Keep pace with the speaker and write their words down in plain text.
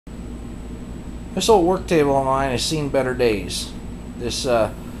This old work table of mine has seen better days. This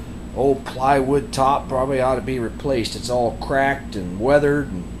old plywood top probably ought to be replaced. It's all cracked and weathered,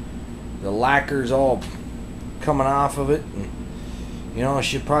 and the lacquer's all coming off of it. And you know, it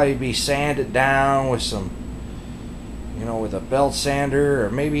should probably be sanded down with some, you know, with a belt sander, or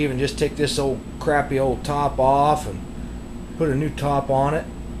maybe even just take this old crappy old top off and put a new top on it.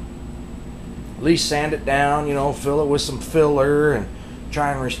 At least sand it down, you know, fill it with some filler and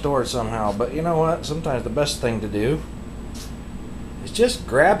try and restore it somehow. But you know what? Sometimes the best thing to do is just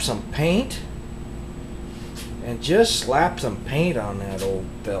grab some paint and just slap some paint on that old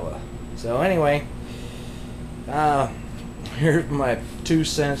fella. So anyway, here's my 2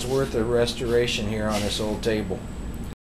 cents worth of restoration here on this old table.